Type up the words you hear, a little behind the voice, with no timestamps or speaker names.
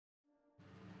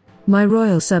My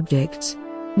royal subjects,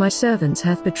 my servants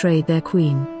hath betrayed their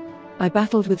queen. I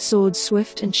battled with swords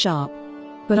swift and sharp,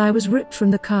 but I was ripped from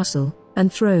the castle,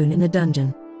 and thrown in the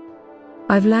dungeon.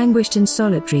 I've languished in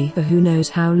solitary for who knows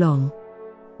how long.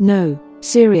 No,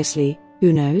 seriously,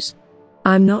 who knows?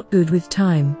 I'm not good with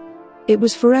time. It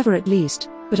was forever at least,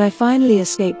 but I finally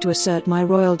escaped to assert my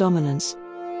royal dominance.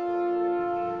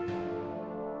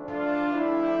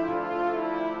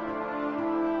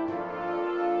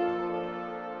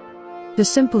 The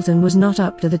simpleton was not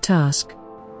up to the task.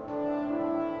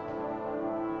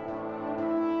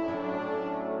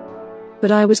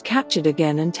 But I was captured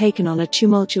again and taken on a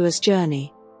tumultuous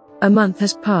journey. A month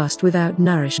has passed without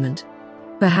nourishment.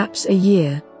 Perhaps a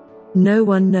year. No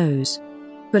one knows.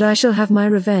 But I shall have my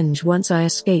revenge once I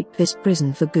escape this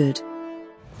prison for good.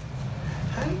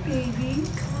 Hi, baby.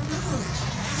 Come on out.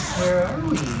 Where are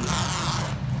we?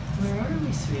 Where are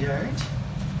we, sweetheart?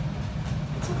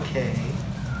 It's okay.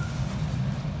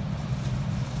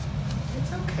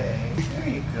 It's okay. There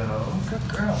you go. Good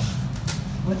girl.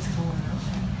 What's going on?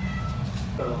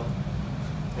 Oh,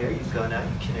 there you go. Now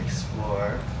you can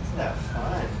explore. Isn't that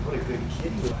fun? What a good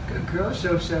kitty. Good girl,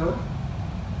 Shosho.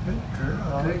 Good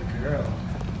girl. Good girl.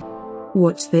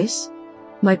 What's this?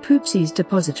 My poopsie's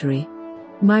depository.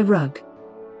 My rug.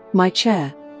 My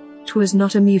chair. 'Twas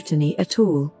not a mutiny at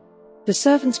all. The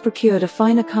servants procured a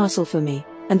finer castle for me,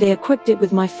 and they equipped it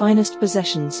with my finest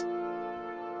possessions.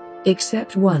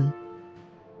 Except one.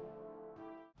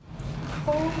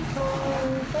 Oh,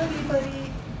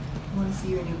 buddy. Want to see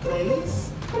your new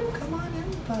place? Come on in,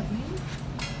 buddy.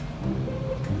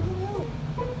 Come on out.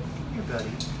 Come here,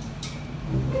 buddy.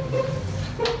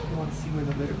 You want to see where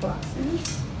the litter box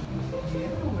is? Yeah,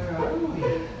 where are we?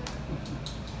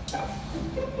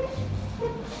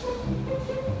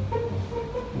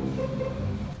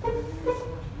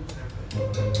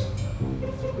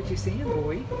 What you saying,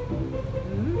 boy?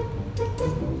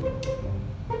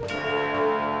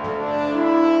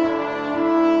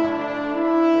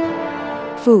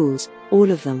 Fools, all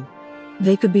of them.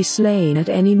 They could be slain at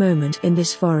any moment in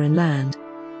this foreign land.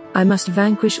 I must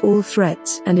vanquish all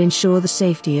threats and ensure the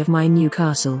safety of my new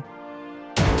castle.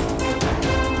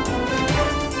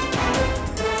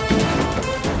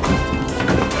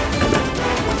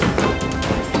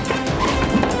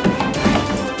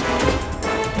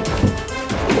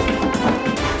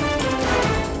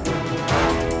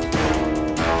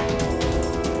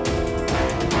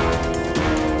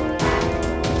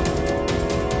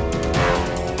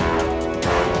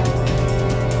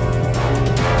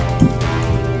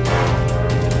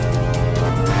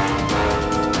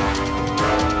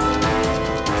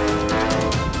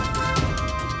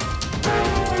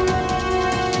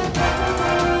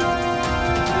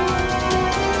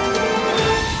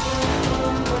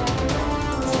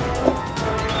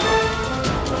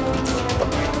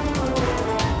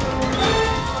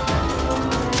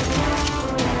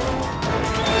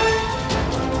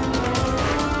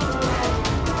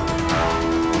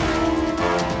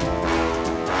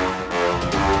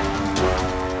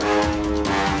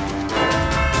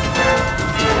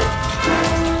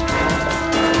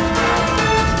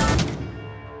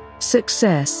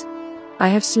 Success. I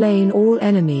have slain all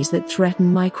enemies that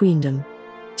threaten my queendom.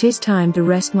 'Tis time to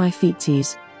rest my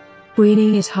feetsies.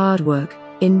 Queening is hard work,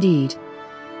 indeed.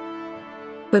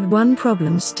 But one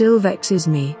problem still vexes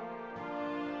me.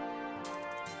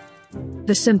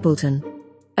 The simpleton.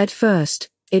 At first,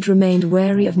 it remained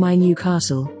wary of my new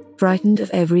castle, frightened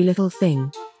of every little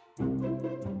thing.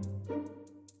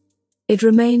 It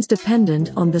remains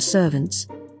dependent on the servants.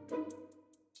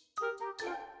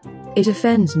 It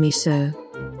offends me so.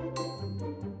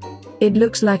 It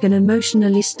looks like an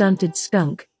emotionally stunted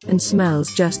skunk, and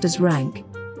smells just as rank.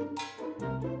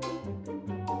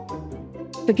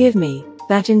 Forgive me,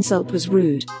 that insult was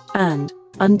rude, and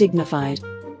undignified.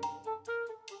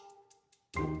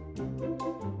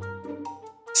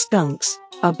 Skunks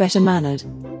are better mannered.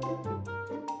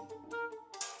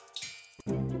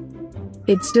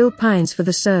 It still pines for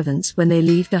the servants when they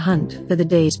leave to hunt for the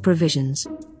day's provisions.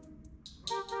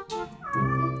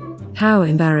 How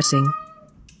embarrassing.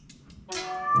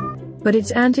 But its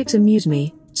antics amuse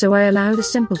me, so I allow the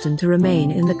simpleton to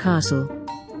remain in the castle.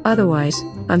 Otherwise,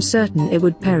 I'm certain it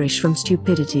would perish from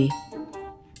stupidity.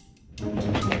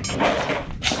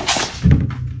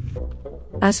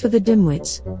 As for the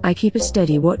Dimwits, I keep a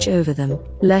steady watch over them,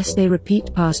 lest they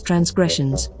repeat past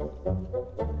transgressions.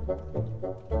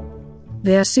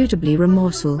 They are suitably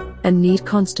remorseful, and need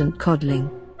constant coddling.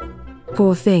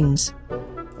 Poor things.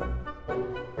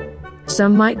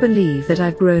 Some might believe that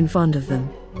I've grown fond of them.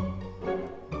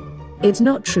 It's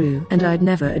not true, and I'd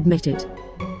never admit it.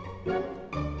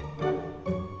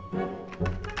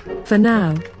 For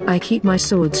now, I keep my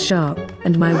swords sharp,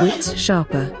 and my wits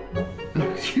sharper.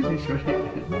 Excuse me, Shorty.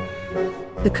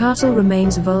 The castle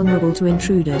remains vulnerable to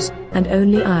intruders, and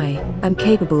only I am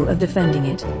capable of defending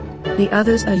it. The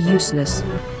others are useless.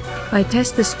 I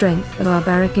test the strength of our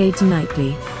barricades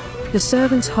nightly. The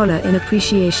servants holler in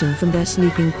appreciation from their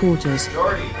sleeping quarters.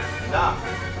 Shorty, enough.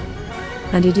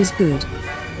 And it is good.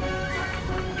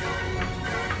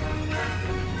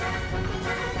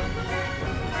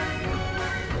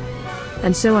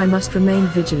 And so I must remain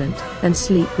vigilant, and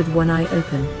sleep with one eye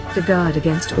open, to guard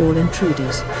against all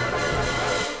intruders.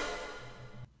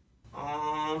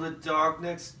 Oh, the dog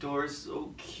next door is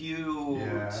so cute.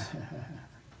 Yeah.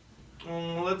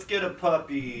 Oh, let's get a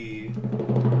puppy.